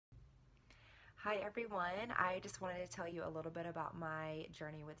Hi everyone, I just wanted to tell you a little bit about my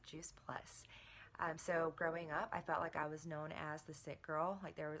journey with Juice Plus. So growing up, I felt like I was known as the sick girl,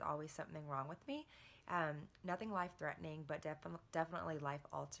 like there was always something wrong with me. Nothing life-threatening, but definitely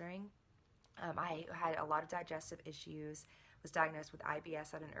life-altering. I had a lot of digestive issues, was diagnosed with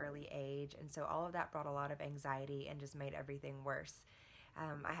IBS at an early age, and so all of that brought a lot of anxiety and just made everything worse.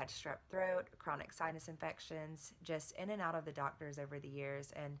 I had strep throat, chronic sinus infections, just in and out of the doctors over the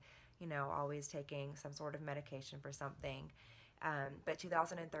years, and always taking some sort of medication for something. But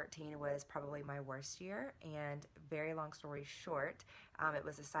 2013 was probably my worst year, and very long story short, it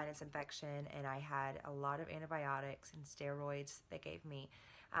was a sinus infection, and I had a lot of antibiotics and steroids. They gave me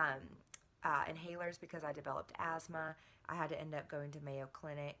inhalers because I developed asthma. I had to end up going to Mayo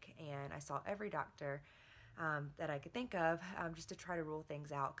Clinic, and I saw every doctor that I could think of just to try to rule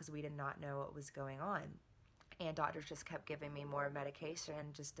things out because we did not know what was going on. And doctors just kept giving me more medication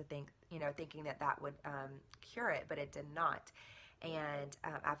just to thinking that that would cure it, but it did not. And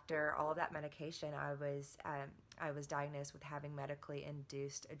after all of that medication, I was diagnosed with having medically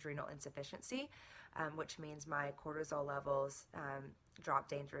induced adrenal insufficiency, which means my cortisol levels dropped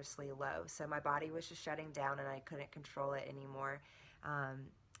dangerously low. So my body was just shutting down, and I couldn't control it anymore.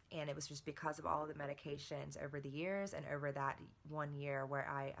 And it was just because of all of the medications over the years and over that one year where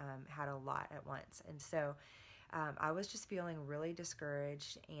I had a lot at once. And so I was just feeling really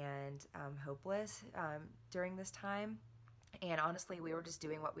discouraged and hopeless during this time. And honestly, we were just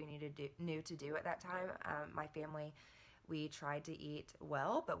doing what we knew to do at that time. My family, we tried to eat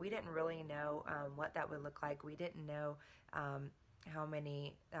well, but we didn't really know what that would look like. We didn't know how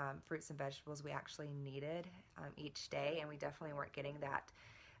many fruits and vegetables we actually needed each day, and we definitely weren't getting that.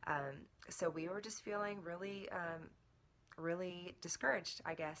 So we were just feeling really discouraged,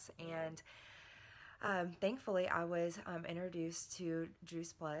 I guess. And thankfully, I was introduced to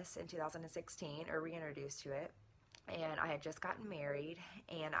Juice Plus in 2016, or reintroduced to it. And I had just gotten married,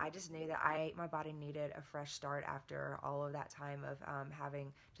 and I just knew that my body needed a fresh start after all of that time of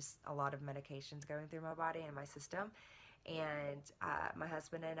having just a lot of medications going through my body and my system. And my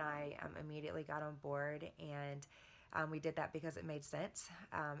husband and I immediately got on board, and we did that because it made sense.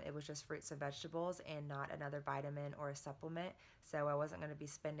 It was just fruits and vegetables and not another vitamin or a supplement. So I wasn't going to be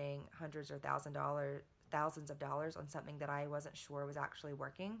spending hundreds or thousands of dollars on something that I wasn't sure was actually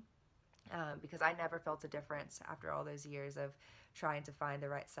working. Because I never felt a difference after all those years of trying to find the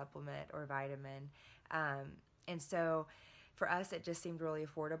right supplement or vitamin. And so for us, it just seemed really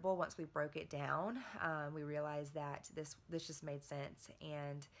affordable. Once we broke it down, we realized that this just made sense,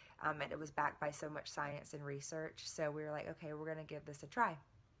 and it was backed by so much science and research. So we were like, okay, we're going to give this a try.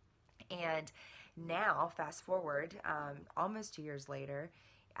 And now, fast forward, almost 2 years later,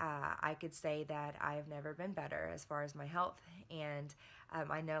 I could say that I have never been better as far as my health, and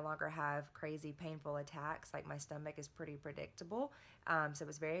I no longer have crazy painful attacks. Like, my stomach is pretty predictable, so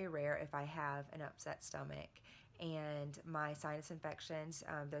it's very rare if I have an upset stomach. And my sinus infections,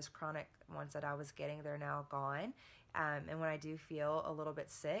 those chronic ones that I was getting, they're now gone. And when I do feel a little bit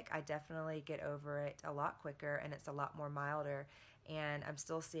sick, I definitely get over it a lot quicker, and it's a lot more milder. And I'm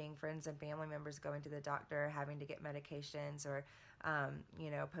still seeing friends and family members going to the doctor, having to get medications, or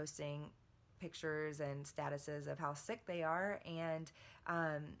posting pictures and statuses of how sick they are. And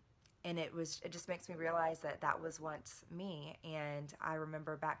it just makes me realize that that was once me. And I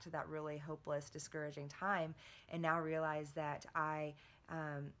remember back to that really hopeless, discouraging time, and now realize that I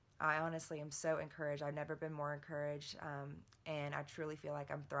honestly am so encouraged. I've never been more encouraged, and I truly feel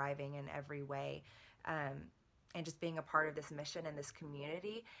like I'm thriving in every way. And just being a part of this mission and this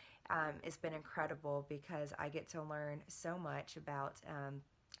community, it's been incredible because I get to learn so much about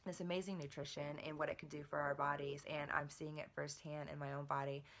this amazing nutrition and what it can do for our bodies. And I'm seeing it firsthand in my own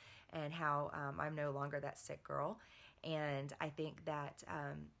body, and how I'm no longer that sick girl. And I think that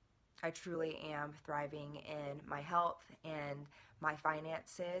I truly am thriving in my health and my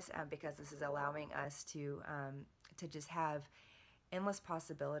finances, because this is allowing us to just have endless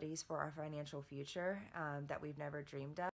possibilities for our financial future that we've never dreamed of.